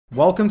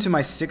Welcome to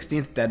my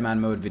 16th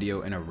Deadman mode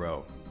video in a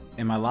row.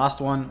 In my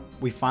last one,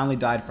 we finally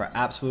died for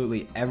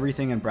absolutely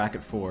everything in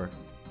bracket 4,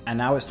 and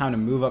now it's time to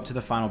move up to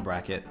the final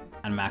bracket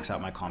and max out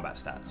my combat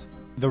stats.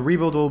 The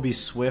rebuild will be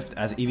swift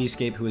as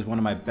EVscape, who is one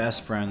of my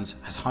best friends,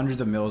 has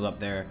hundreds of mills up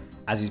there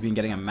as he's been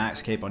getting a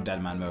max cape on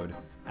Deadman mode,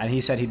 and he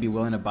said he'd be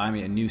willing to buy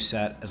me a new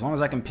set as long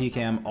as I can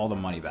PKM all the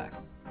money back,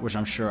 which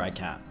I'm sure I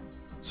can.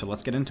 So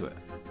let's get into it.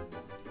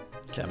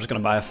 Okay, I'm just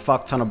gonna buy a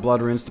fuck ton of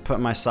blood runes to put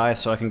in my scythe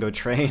so I can go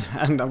train,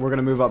 and we're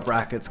gonna move up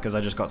brackets because I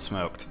just got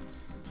smoked.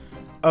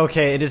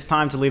 Okay, it is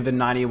time to leave the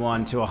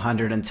 91 to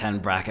 110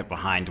 bracket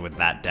behind with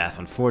that death,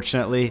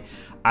 unfortunately.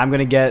 I'm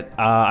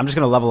just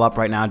gonna level up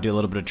right now, do a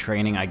little bit of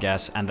training, I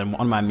guess, and then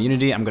on my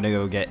immunity, I'm gonna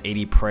go get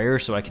 80 prayer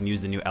so I can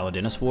use the new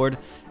Eladinus ward,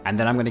 and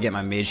then I'm gonna get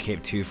my mage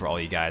cape too for all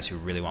you guys who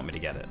really want me to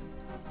get it.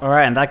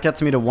 Alright, and that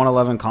gets me to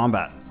 111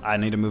 combat. I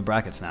need to move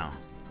brackets now.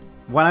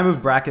 When I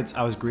moved brackets,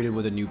 I was greeted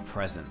with a new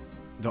present.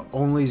 The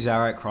only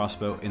ZARYTE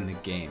crossbow in the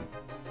game.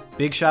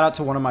 Big shout out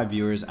to one of my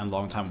viewers and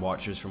longtime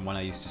watchers from when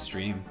I used to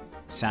stream,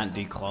 Sant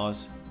D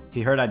Claus.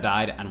 He heard I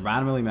died and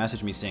randomly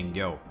messaged me saying,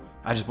 "Yo,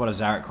 I just bought a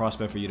ZARYTE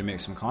crossbow for you to make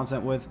some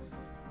content with,"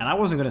 and I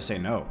wasn't gonna say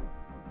no.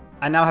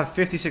 I now have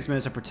 56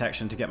 minutes of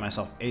protection to get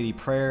myself 80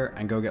 prayer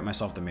and go get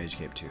myself the mage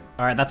cape too.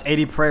 Alright, that's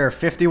 80 prayer,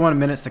 51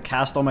 minutes to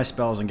cast all my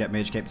spells and get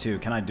mage cape 2.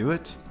 Can I do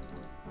it?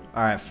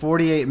 Alright,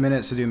 48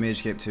 minutes to do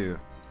mage cape 2.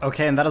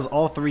 Okay, and that is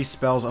all 3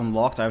 spells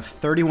unlocked. I have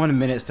 31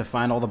 minutes to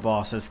find all the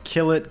bosses,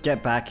 kill it,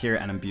 get back here,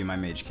 and imbue my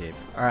mage cape.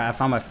 Alright, I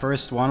found my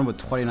first one with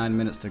 29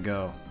 minutes to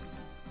go.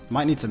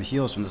 Might need some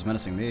heals from this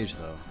menacing mage,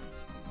 though.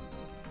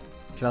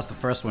 Okay, that's the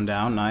first one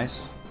down.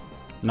 Nice.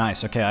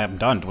 Nice, okay, I'm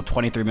done with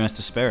 23 minutes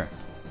to spare.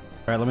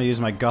 Alright, let me use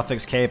my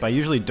Guthix cape. I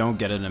usually don't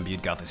get an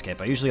imbued Guthix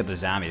cape. I usually get the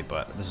Zami,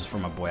 but this is for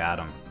my boy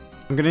Adam.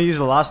 I'm gonna use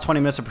the last 20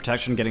 minutes of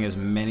protection getting as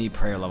many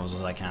prayer levels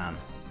as I can.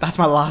 That's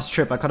my last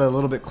trip. I cut it a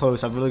little bit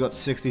close. I've really got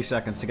 60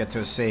 seconds to get to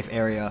a safe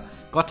area.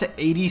 Got to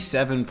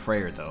 87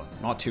 prayer though.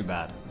 Not too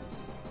bad.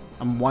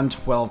 I'm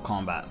 112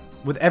 combat.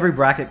 With every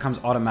bracket comes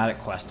automatic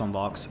quest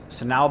unlocks,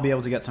 so now I'll be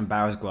able to get some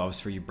Barrow's Gloves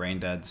for you brain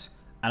deads.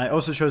 And I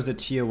also chose the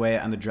TOA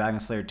and the Dragon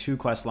Slayer 2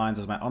 quest lines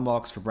as my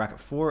unlocks for bracket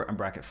 4 and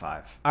bracket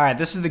 5. Alright,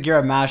 this is the gear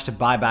I've managed to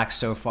buy back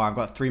so far. I've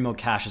got 3 mil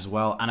cash as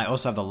well, and I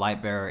also have the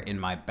Light Bearer in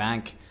my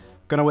bank.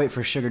 Gonna wait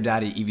for Sugar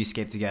Daddy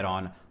EVscape to get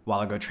on while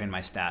I go train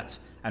my stats,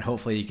 and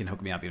hopefully he can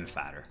hook me up even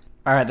fatter.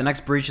 Alright, the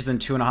next breach is in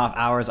 2.5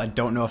 hours. I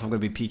don't know if I'm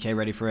going to be PK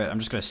ready for it. I'm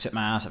just going to sit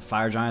my ass at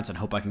Fire Giants and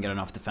hope I can get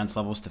enough defense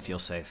levels to feel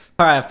safe.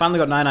 Alright, I finally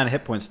got 99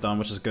 hit points done,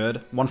 which is good.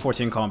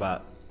 114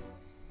 combat.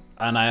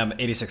 And I am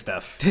 86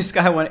 death. This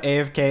guy went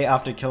AFK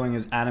after killing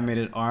his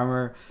animated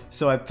armor,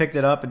 so I picked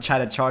it up and tried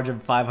to charge him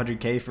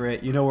 500k for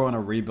it. You know we're on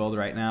a rebuild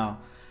right now.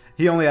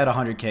 He only had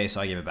 100k,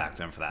 so I gave it back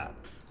to him for that.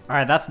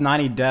 Alright, that's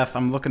 90 def.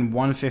 I'm looking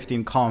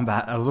 115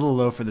 combat. A little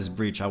low for this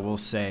breach, I will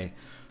say.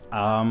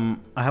 I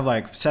have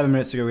like 7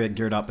 minutes to go get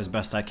geared up as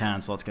best I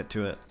can, so let's get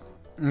to it.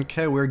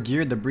 Okay, we're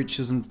geared. The breach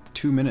is in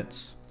 2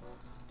 minutes.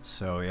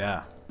 So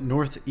yeah.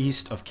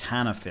 Northeast of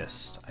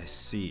Canafist, I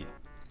see.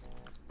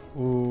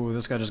 Ooh,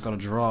 this guy just got a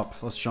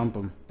drop. Let's jump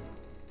him.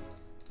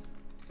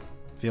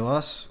 Feel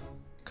us?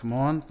 Come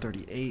on,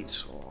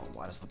 38. Oh,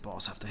 why does the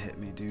boss have to hit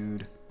me,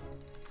 dude?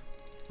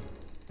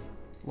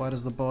 Why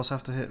does the boss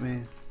have to hit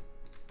me?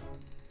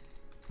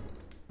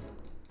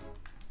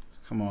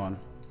 Come on.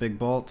 Big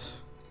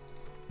bolt.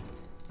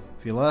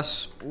 Feel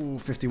less. Ooh,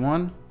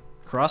 51.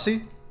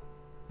 Crossy?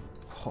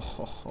 Ho,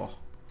 ho, ho.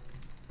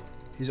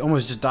 He's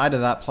almost just died to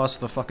that plus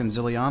the fucking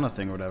Zilliana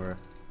thing or whatever.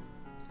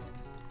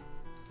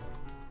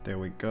 There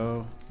we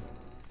go.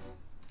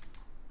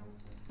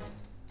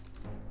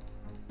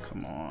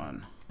 Come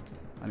on.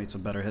 I need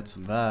some better hits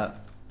than that.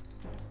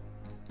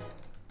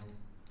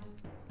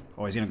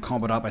 Oh, he's getting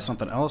comboed out by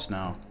something else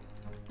now.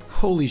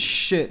 Holy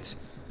shit.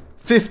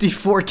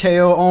 54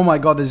 KO. Oh my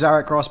god, the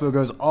ZARYTE crossbow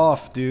goes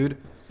off, dude.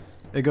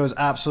 It goes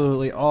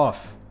absolutely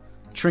off.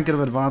 Trinket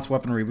of advanced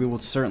weaponry. We will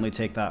certainly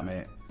take that,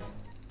 mate.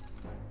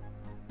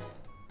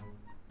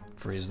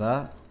 Freeze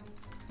that.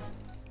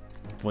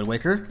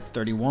 Voidwaker.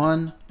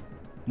 31.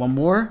 One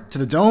more. To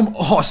the dome.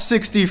 Oh,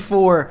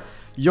 64.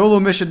 YOLO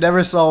mission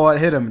never saw what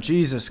hit him.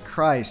 Jesus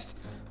Christ.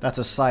 That's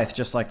a scythe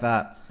just like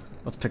that.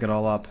 Let's pick it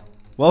all up.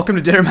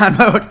 Welcome to Ditterman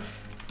mode.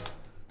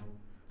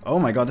 Oh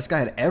my god, this guy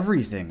had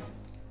everything.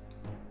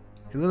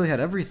 He literally had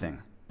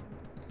everything.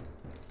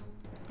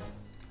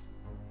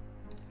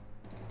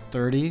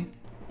 30.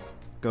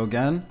 Go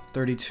again.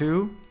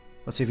 32.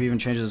 Let's see if he even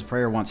changes his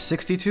prayer once.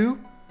 62.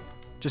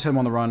 Just hit him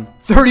on the run.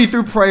 30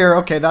 through prayer.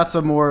 Okay, that's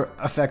a more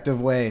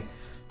effective way.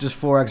 Just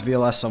 4x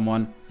VLS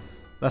someone.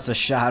 That's a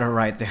shadow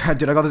right there.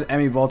 Dude, I got this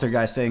Emmy Bolter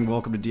guy saying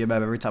welcome to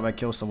DMM every time I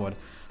kill someone.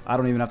 I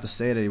don't even have to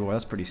say it anymore.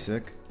 That's pretty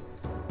sick.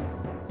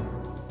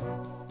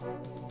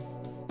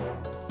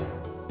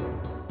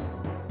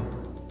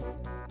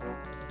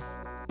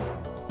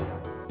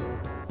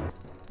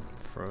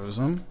 Froze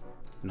him.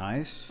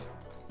 Nice.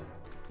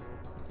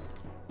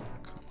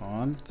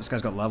 On. This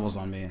guy's got levels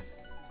on me.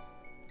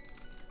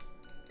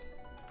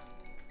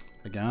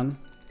 Again.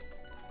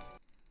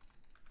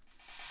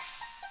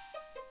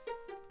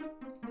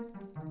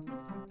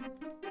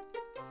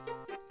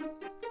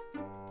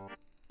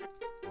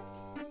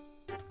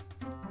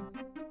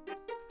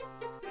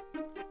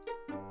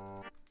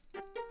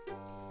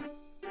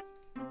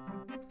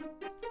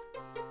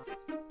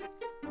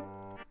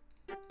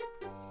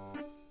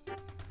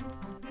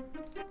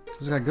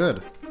 This guy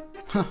good.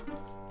 Huh.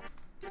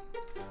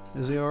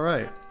 Is he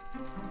alright?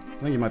 I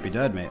think he might be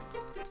dead, mate.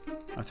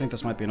 I think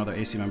this might be another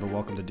AC member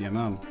welcome to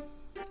DMM.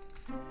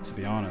 To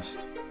be honest.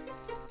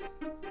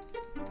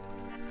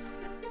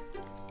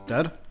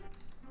 Dead?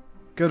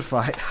 Good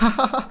fight.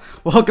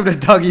 Welcome to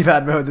Dougie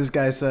Bad Mode, this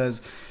guy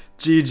says.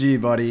 GG,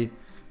 buddy.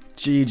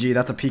 GG,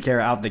 that's a PKer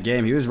out the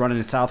game. He was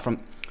running south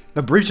from...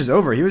 The breach is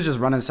over. He was just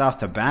running south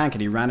to bank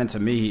and he ran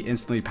into me. He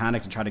instantly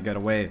panicked and tried to get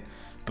away.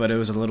 But it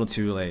was a little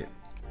too late.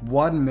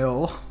 1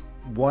 mil,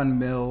 1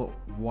 mil,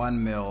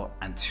 1 mil,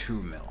 and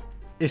 2 mil.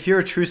 If you're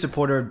a true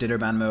supporter of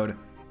DitterBitter mode,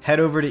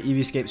 head over to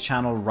Eevescape's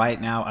channel right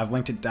now. I've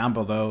linked it down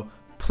below.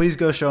 Please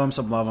go show him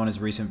some love on his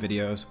recent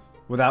videos.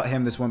 Without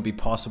him, this wouldn't be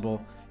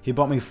possible. He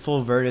bought me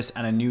full Virtus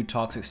and a new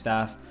Toxic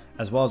Staff,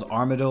 as well as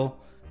Armadil.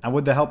 And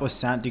with the help of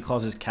Santa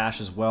Claus's cash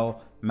as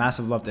well,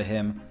 massive love to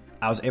him,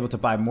 I was able to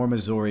buy more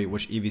Masori,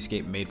 which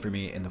Eevescape made for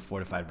me in the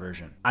fortified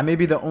version. I may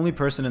be the only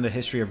person in the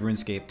history of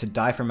RuneScape to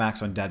die for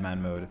max on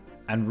Deadman mode,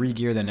 and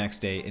re-gear the next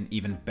day in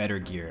even better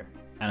gear.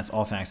 And it's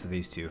all thanks to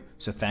these two,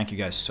 so thank you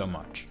guys so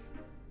much.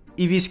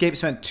 Eevescape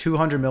spent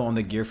 200 mil on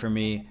the gear for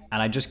me,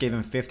 and I just gave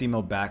him 50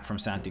 mil back from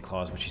Santa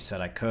Claus, which he said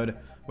I could,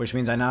 which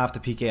means I now have to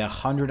PK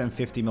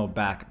 150 mil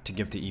back to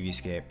give to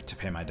Eevescape to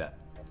pay my debt.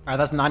 Alright,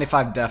 that's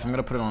 95 def, I'm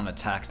gonna put it on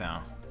attack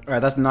now.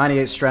 Alright, that's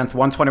 98 strength,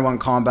 121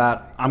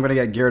 combat, I'm gonna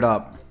get geared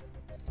up.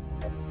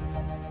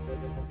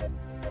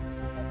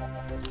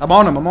 I'm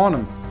on him, I'm on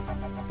him.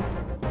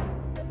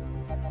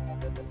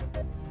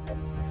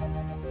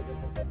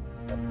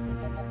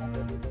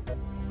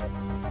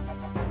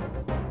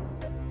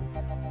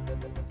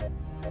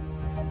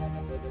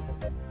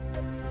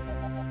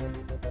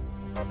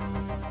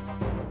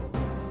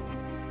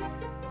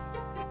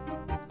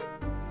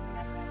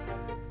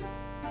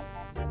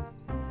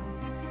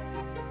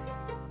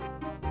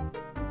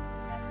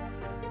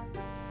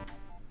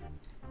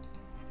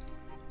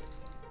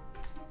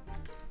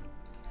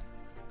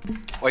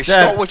 Wait,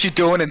 stop what you're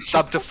doing and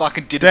sub to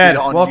fucking DitterBitter Dead.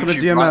 on Welcome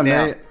YouTube to DMM, right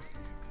now. mate.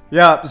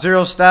 Yeah,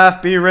 0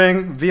 staff, B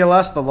ring,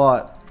 VLS the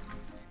lot.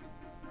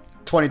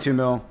 22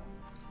 mil.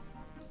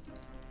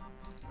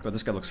 Bro,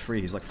 this guy looks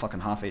free. He's like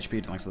fucking half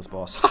HP thanks to this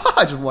boss.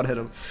 I just one hit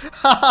him.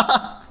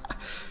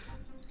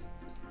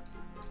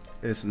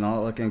 It's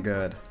not looking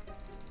good.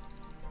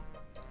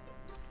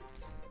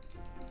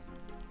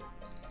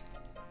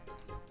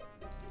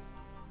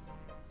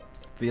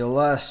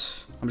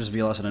 VLS. I'm just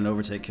VLS and an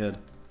overtake kid.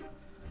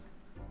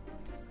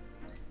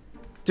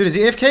 Dude, is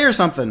he AFK or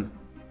something?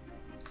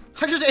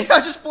 I just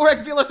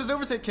 4x VLS this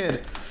overtake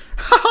kid.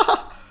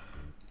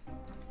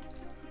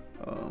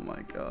 Oh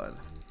my god.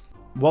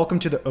 Welcome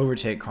to the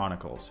Overtake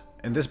Chronicles.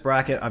 In this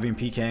bracket, I've been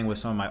PKing with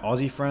some of my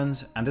Aussie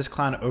friends, and this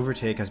clan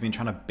Overtake has been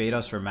trying to bait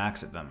us for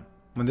max at them.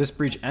 When this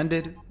breach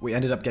ended, we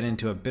ended up getting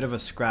into a bit of a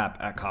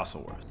scrap at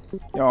Castleworth.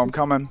 Yo, I'm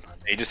coming.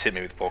 He just hit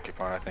me with the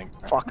porcupine, I think.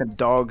 Fucking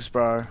dogs,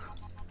 bro.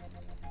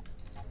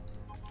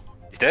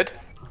 He's dead?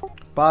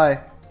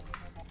 Bye.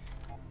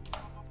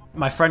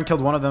 My friend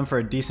killed one of them for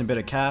a decent bit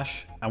of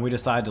cash, and we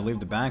decided to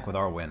leave the bank with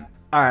our win.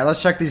 Alright,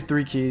 let's check these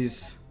 3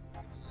 keys.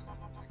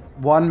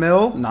 1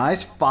 mil,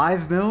 nice.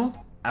 5 mil,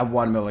 and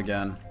 1 mil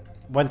again.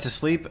 Went to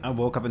sleep and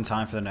woke up in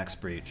time for the next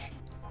breach.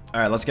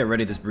 Alright, let's get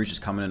ready. This breach is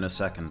coming in a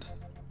second.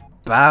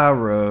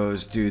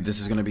 Barrows. Dude, this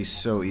is going to be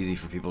so easy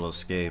for people to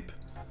escape.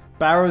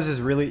 Barrows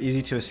is really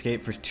easy to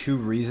escape for 2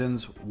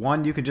 reasons.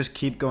 One, you can just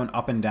keep going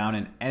up and down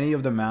in any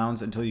of the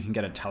mounds until you can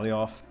get a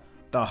tele-off.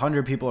 The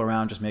 100 people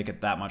around just make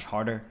it that much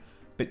harder.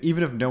 But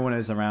even if no one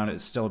is around,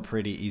 it's still a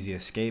pretty easy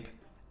escape.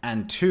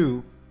 And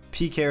 2,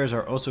 PKers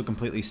are also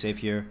completely safe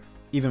here,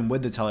 even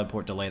with the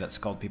teleport delay that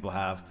Scald people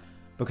have,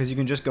 because you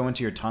can just go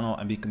into your tunnel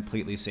and be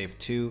completely safe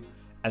too.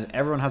 As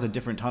everyone has a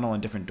different tunnel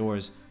and different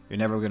doors, you're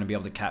never going to be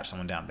able to catch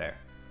someone down there.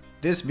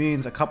 This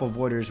means a couple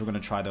Voiders were going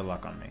to try their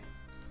luck on me.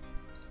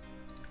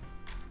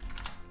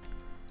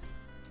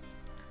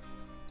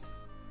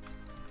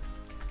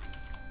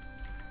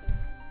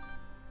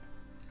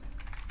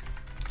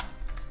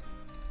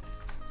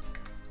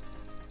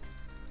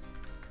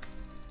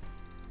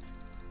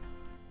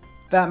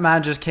 That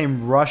man just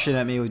came rushing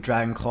at me with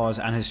Dragon Claws,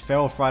 and his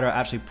Feral Fighter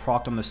actually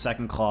procced on the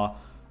second claw.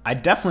 I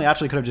definitely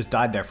actually could have just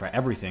died there for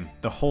everything.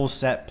 The whole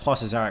set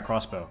plus a ZARYTE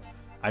Crossbow.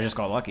 I just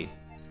got lucky.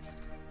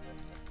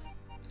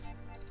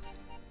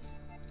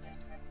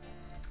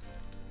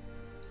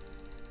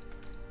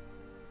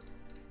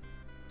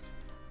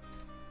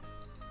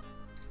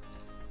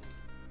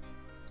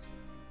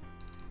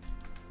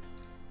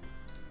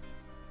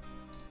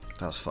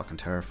 That was fucking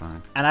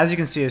terrifying. And as you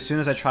can see, as soon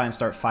as I try and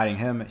start fighting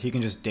him, he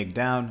can just dig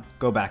down,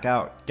 go back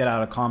out, get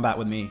out of combat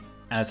with me,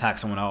 and attack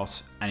someone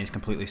else, and he's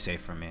completely safe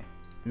from me.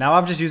 Now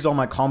I've just used all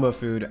my combo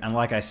food, and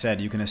like I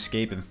said, you can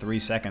escape in 3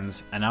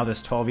 seconds, and now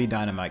this 12E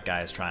Dynamite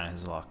guy is trying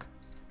his luck.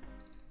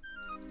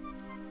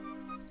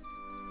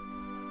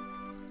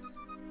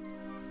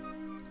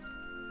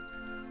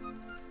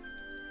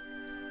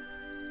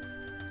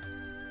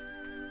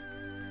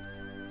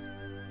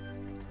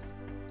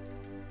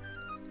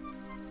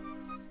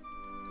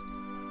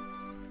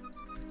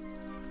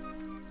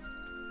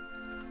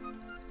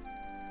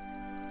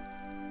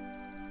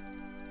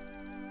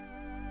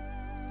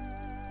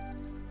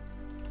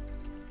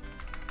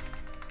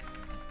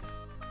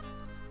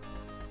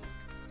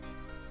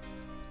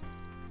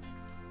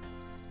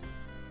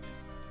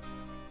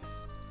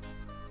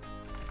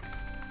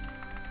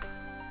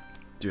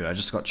 Dude, I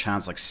just got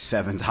chanced like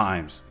 7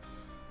 times.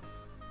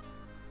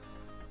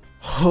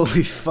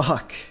 Holy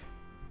fuck.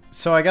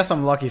 So I guess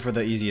I'm lucky for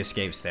the easy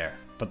escapes there,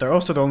 but they're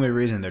also the only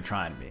reason they're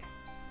trying me.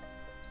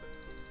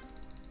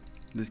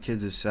 These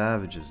kids are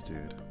savages,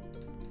 dude.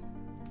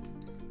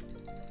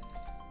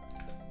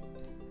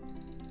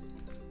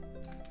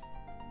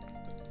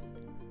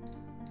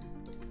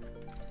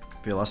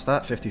 Feel us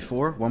that?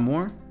 54? One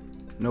more?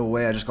 No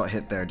way, I just got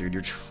hit there, dude.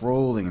 You're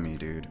trolling me,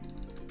 dude.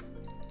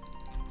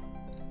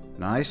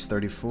 Nice,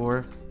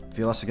 34.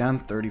 Feel us again,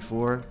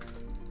 34.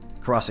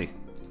 Crossy.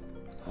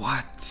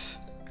 What?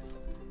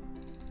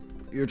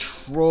 You're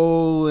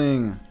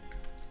trolling.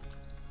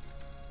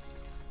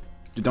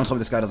 Dude, don't tell me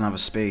this guy doesn't have a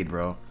spade,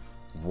 bro.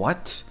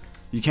 What?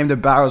 You came to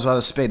barrows without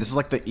a spade. This is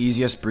like the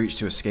easiest breach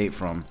to escape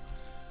from.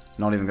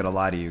 Not even gonna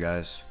lie to you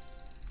guys.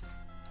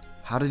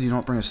 How did you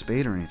not bring a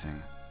spade or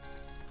anything?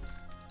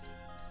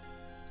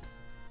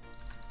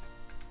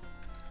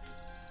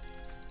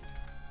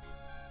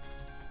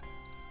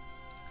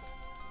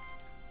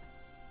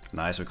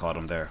 Nice, we caught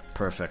him there.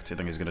 Perfect. I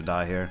think he's gonna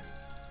die here.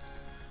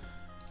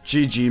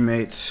 GG,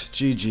 mates.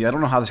 GG. I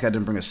don't know how this guy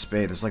didn't bring a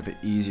spade. This is like the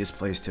easiest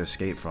place to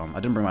escape from. I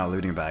didn't bring my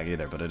looting bag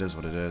either, but it is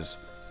what it is.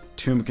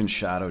 Tomb can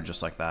shadow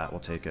just like that. We'll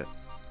take it.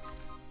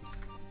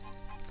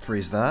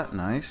 Freeze that.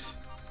 Nice.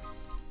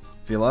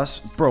 Feel us?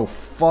 Bro,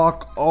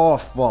 fuck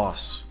off,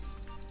 boss.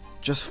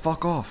 Just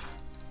fuck off.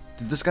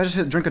 Did this guy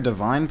just drink a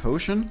divine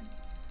potion?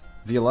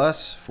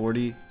 VLS,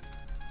 40.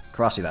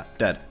 Crossy that.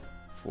 Dead.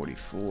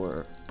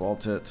 44.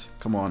 Bolt it.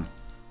 Come on.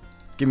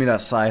 Give me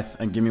that scythe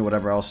and give me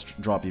whatever else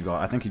drop you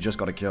got. I think he just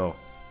got a kill.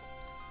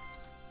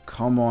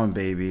 Come on,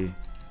 baby.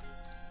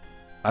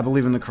 I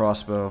believe in the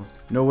crossbow.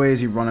 No way is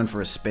he running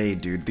for a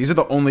spade, dude. These are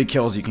the only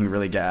kills you can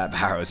really get at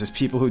barrows. Is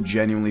people who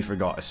genuinely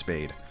forgot a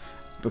spade.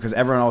 Because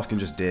everyone else can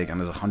just dig and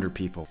there's 100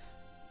 people.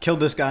 Killed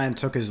this guy and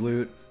took his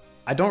loot.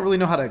 I don't really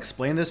know how to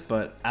explain this,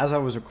 but as I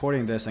was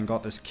recording this and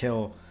got this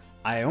kill,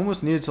 I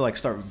almost needed to like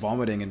start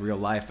vomiting in real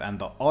life, and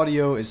the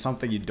audio is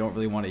something you don't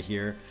really want to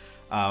hear.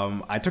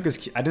 I took his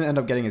key. I didn't end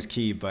up getting his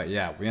key, but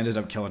yeah, we ended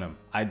up killing him.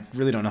 I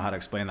really don't know how to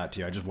explain that to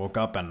you. I just woke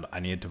up and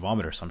I needed to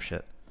vomit or some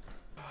shit.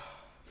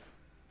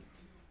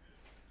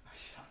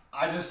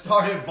 I just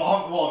started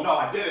vomiting. Well, no,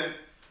 I didn't.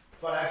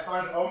 But I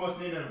started almost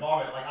needing to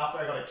vomit, like after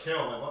I got a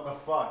kill. Like, what the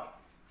fuck?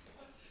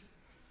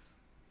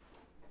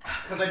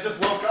 Because I just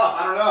woke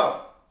up. I don't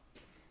know.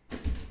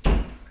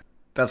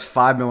 That's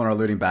 5 mil in our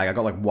looting bag. I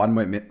got like 1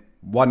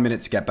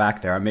 minute to get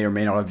back there. I may or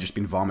may not have just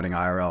been vomiting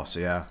IRL,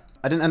 so yeah.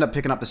 I didn't end up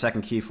picking up the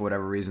second key for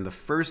whatever reason. The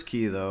first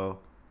key, though,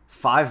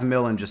 5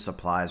 mil in just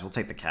supplies. We'll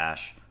take the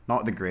cash.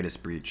 Not the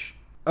greatest breach.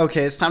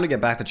 Okay, it's time to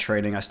get back to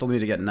trading. I still need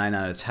to get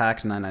 99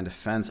 attack, 99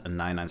 defense, and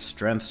 99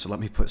 strength, so let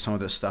me put some of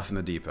this stuff in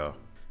the depot.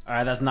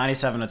 Alright, that's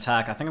 97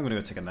 attack. I think I'm gonna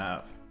go take a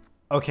nap.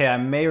 Okay, I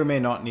may or may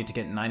not need to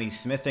get 90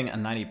 smithing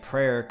and 90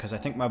 prayer, because I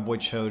think my boy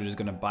Chode is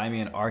going to buy me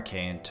an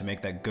arcane to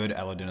make that good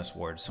Eladinus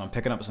ward, so I'm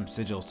picking up some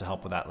sigils to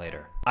help with that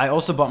later. I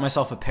also bought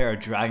myself a pair of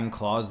dragon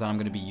claws that I'm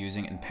going to be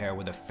using in pair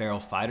with a feral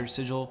fighter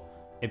sigil.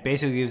 It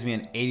basically gives me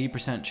an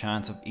 80%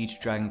 chance of each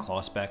dragon claw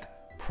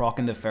spec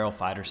proccing the feral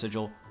fighter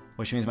sigil,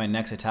 which means my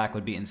next attack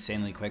would be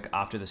insanely quick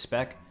after the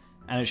spec,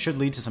 and it should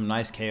lead to some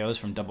nice KOs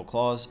from double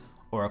claws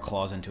or a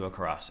claws into a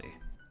Karasi.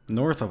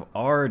 North of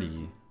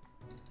Ardi.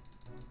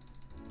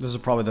 This is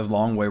probably the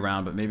long way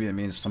around, but maybe it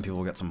means some people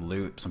will get some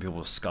loot, some people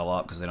will skull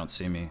up because they don't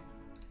see me.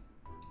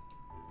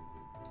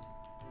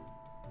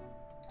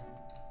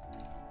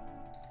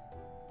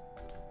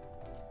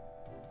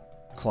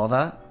 Claw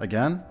that?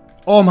 Again?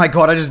 Oh my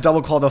god, I just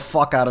double clawed the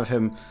fuck out of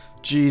him.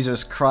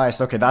 Jesus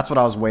Christ. Okay, that's what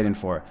I was waiting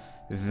for.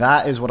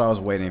 That is what I was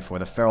waiting for,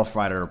 the feral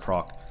fighter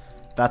proc.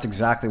 That's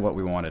exactly what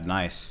we wanted.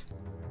 Nice.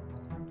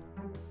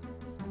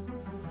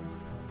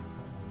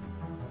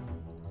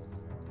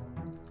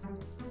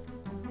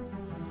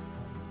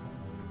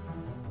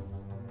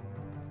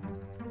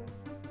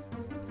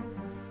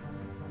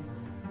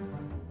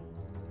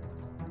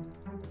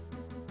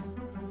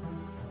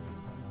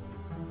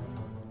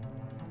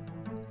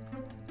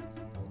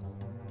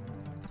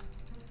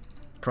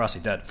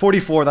 Crossy dead.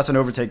 44, that's an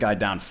overtake guy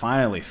down.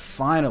 Finally,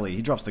 finally,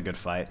 he drops the good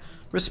fight.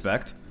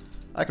 Respect.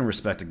 I can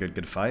respect a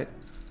good fight.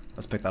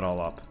 Let's pick that all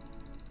up.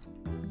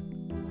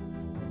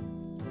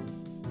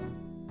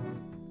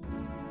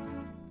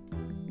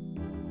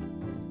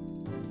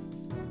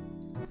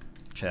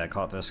 Okay, I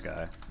caught this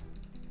guy.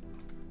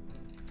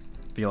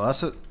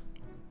 VLS it?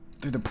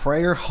 Through the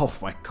prayer? Oh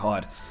my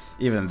god.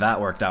 Even that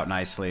worked out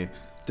nicely.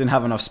 Didn't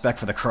have enough spec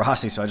for the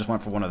Karasi, so I just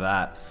went for one of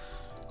that.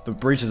 The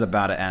breach is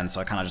about to end,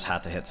 so I kind of just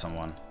had to hit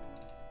someone.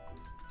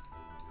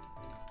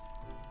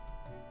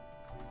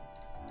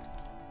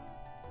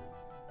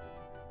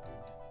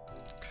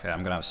 Okay,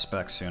 I'm gonna have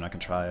spec soon. I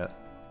can try it.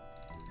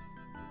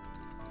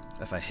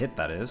 If I hit,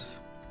 that is.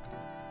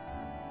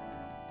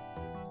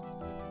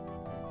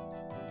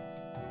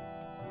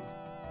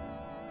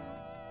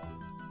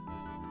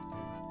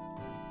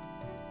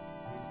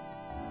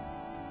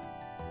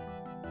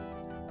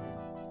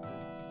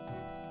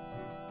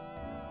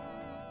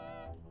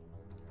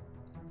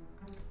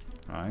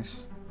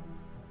 Nice.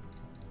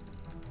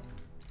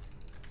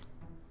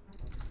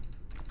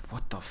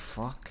 what the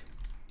fuck?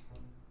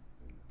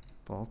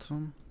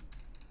 Baltum?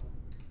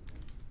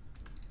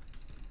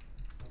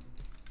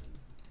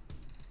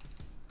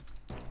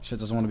 Shit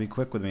doesn't want to be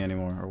quick with me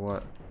anymore, or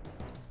what?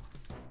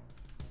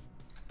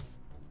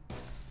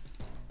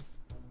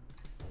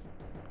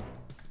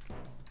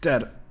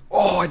 Dead.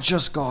 Oh, I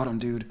just got him,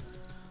 dude.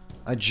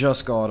 I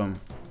just got him.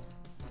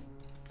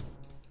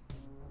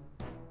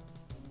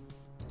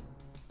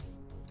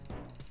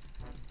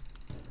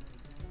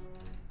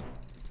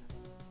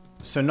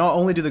 So not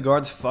only do the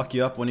guards fuck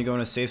you up when you go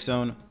in a safe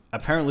zone,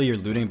 apparently your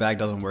looting bag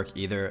doesn't work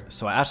either,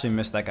 so I actually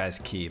missed that guy's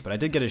key, but I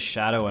did get his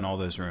shadow and all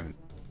those runes.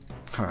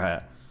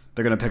 Alright,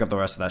 they're gonna pick up the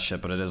rest of that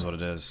shit, but it is what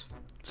it is.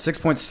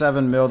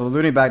 6.7 mil, the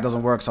looting bag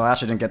doesn't work, so I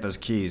actually didn't get those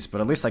keys, but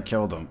at least I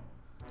killed him.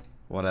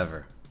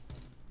 Whatever.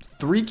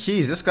 3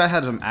 keys, this guy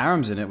had some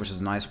arms in it, which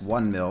is nice.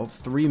 1 mil,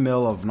 3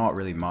 mil of not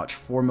really much,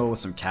 4 mil with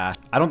some cash.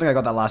 I don't think I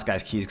got that last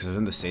guy's keys because it was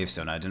in the safe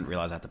zone and I didn't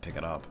realize I had to pick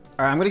it up.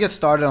 Alright, I'm gonna get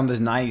started on this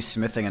 90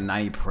 smithing and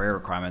 90 prayer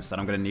requirements that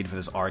I'm gonna need for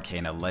this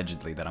arcane,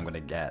 allegedly, that I'm gonna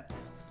get.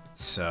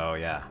 So,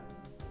 yeah.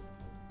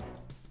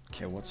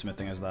 Okay, what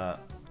smithing is that?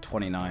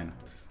 29.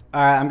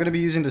 Alright, I'm going to be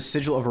using the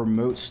Sigil of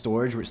Remote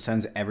Storage, which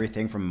sends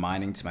everything from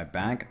mining to my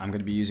bank. I'm going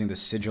to be using the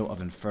Sigil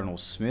of Infernal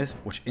Smith,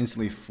 which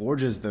instantly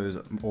forges those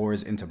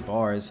ores into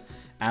bars.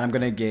 And I'm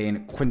going to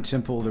gain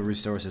quintuple the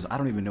resources. I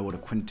don't even know what a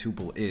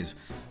quintuple is,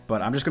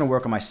 but I'm just going to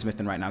work on my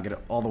smithing right now, get it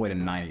all the way to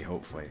 90,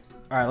 hopefully.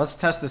 Alright, let's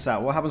test this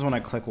out. What happens when I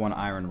click one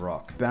iron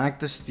rock? Bank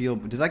the steel...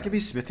 Did that give me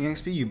smithing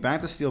XP? You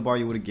bank the steel bar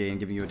you would have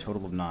gained, giving you a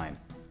total of 9.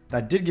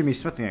 That did give me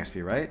smithing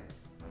XP, right?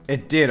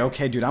 It did.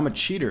 Okay, dude, I'm a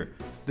cheater.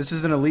 This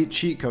is an elite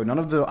cheat code. None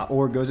of the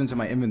ore goes into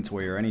my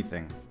inventory or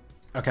anything.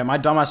 Okay, my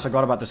dumbass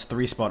forgot about this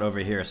 3 spot over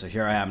here, so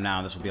here I am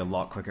now. This will be a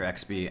lot quicker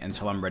XP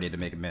until I'm ready to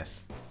make a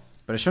myth.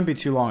 But it shouldn't be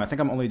too long. I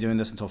think I'm only doing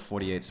this until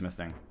 48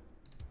 smithing.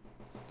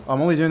 Oh,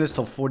 I'm only doing this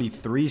till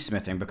 43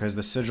 smithing because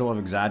the Sigil of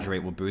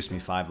Exaggerate will boost me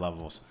 5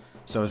 levels.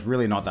 So it's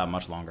really not that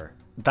much longer.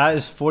 That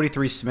is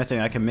 43 smithing.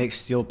 I can make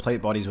steel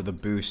plate bodies with a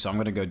boost, so I'm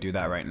going to go do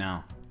that right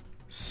now.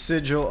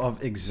 Sigil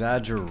of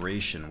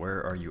Exaggeration,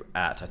 where are you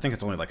at? I think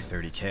it's only like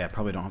 30k, I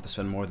probably don't have to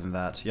spend more than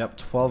that. Yep,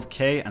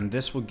 12k, and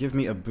this will give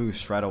me a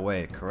boost right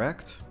away,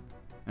 correct?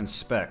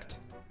 Inspect.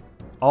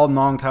 All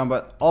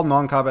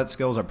non-combat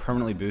skills are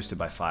permanently boosted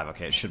by 5.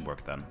 Okay, it should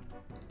work then.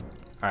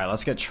 Alright,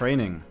 let's get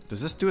training.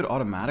 Does this do it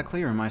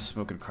automatically, or am I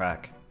smoking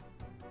crack?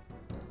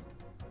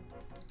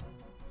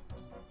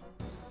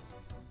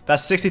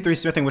 That's 63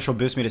 smithing, which will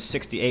boost me to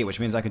 68, which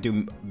means I could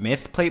do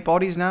myth plate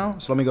bodies now.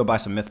 So let me go buy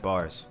some myth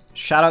bars.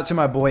 Shout out to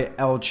my boy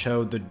El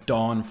Cho, the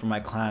Dawn from my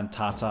clan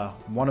Tata.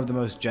 One of the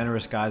most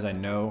generous guys I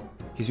know.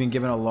 He's been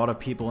giving a lot of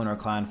people in our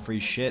clan free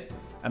shit.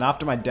 And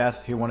after my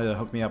death, he wanted to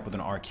hook me up with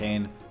an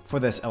arcane for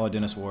this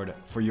Eladinus ward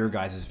for your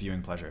guys'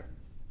 viewing pleasure.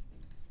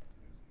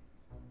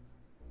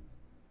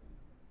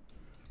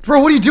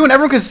 Bro, what are you doing?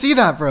 Everyone can see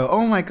that, bro.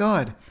 Oh my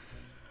god.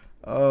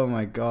 Oh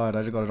my god,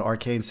 I just got an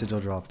arcane sigil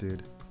drop,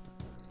 dude.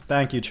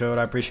 Thank you, Chode.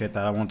 I appreciate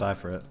that. I won't die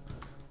for it.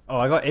 Oh,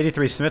 I got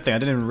 83 smithing. I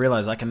didn't even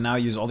realize I can now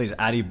use all these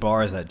addy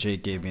bars that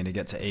Jake gave me to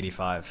get to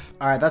 85.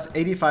 Alright, that's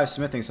 85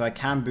 smithing, so I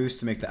can boost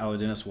to make the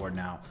Eladinus ward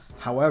now.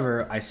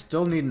 However, I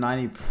still need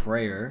 90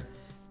 prayer,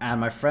 and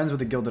my friends with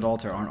the Gilded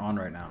Altar aren't on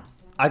right now.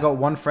 I got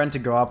one friend to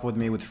go up with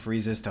me with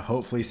freezes to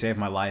hopefully save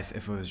my life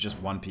if it was just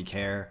 1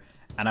 PKer,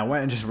 and I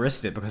went and just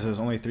risked it because it was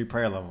only 3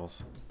 prayer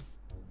levels.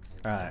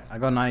 Alright, I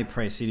got 90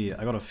 pray. CD,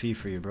 I got a fee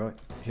for you, bro.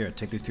 Here,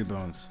 take these 2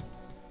 bones.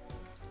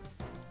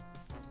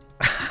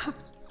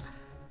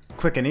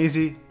 Quick and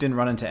easy, didn't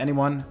run into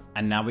anyone,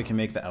 and now we can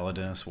make the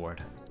Eladinus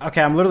ward.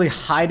 Okay, I'm literally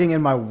hiding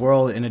in my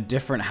world in a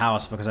different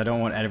house because I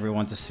don't want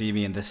everyone to see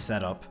me in this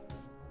setup.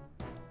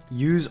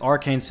 Use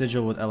Arcane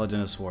Sigil with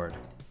Eladinus ward.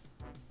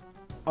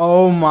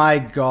 Oh my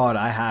god,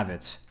 I have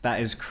it.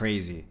 That is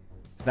crazy.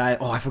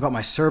 Oh, I forgot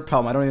my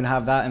Serpelm. I don't even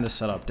have that in the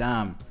setup,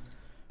 damn.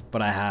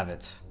 But I have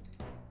it.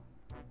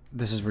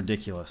 This is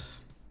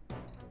ridiculous.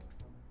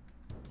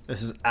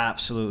 This is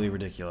absolutely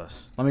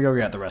ridiculous. Let me go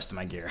get the rest of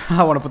my gear.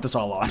 I want to put this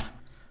all on.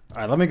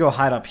 Alright, let me go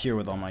hide up here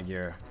with all my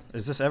gear.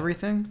 Is this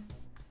everything?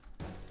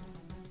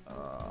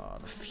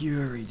 The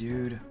Fury,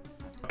 dude.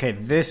 Okay,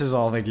 this is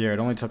all the gear. It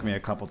only took me a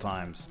couple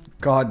times.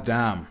 God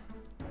damn.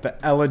 The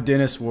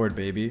Eladinus ward,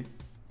 baby.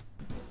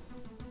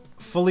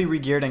 Fully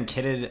regeared and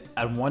kitted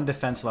at 1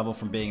 defense level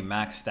from being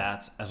max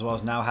stats, as well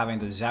as now having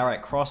the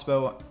ZARYTE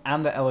crossbow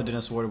and the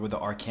Eladinus ward with the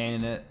arcane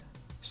in it.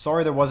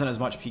 Sorry there wasn't as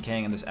much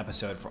PKing in this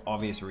episode for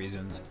obvious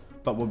reasons,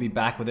 but we'll be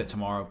back with it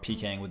tomorrow,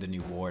 PKing with the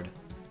new ward.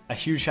 A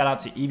huge shout out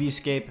to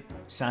Eevescape,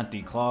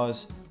 Santi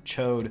Claus,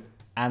 Chode,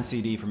 and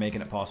CD for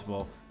making it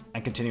possible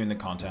and continuing the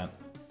content,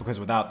 because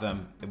without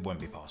them, it wouldn't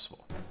be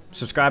possible.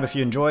 Subscribe if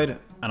you enjoyed,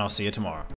 and I'll see you tomorrow.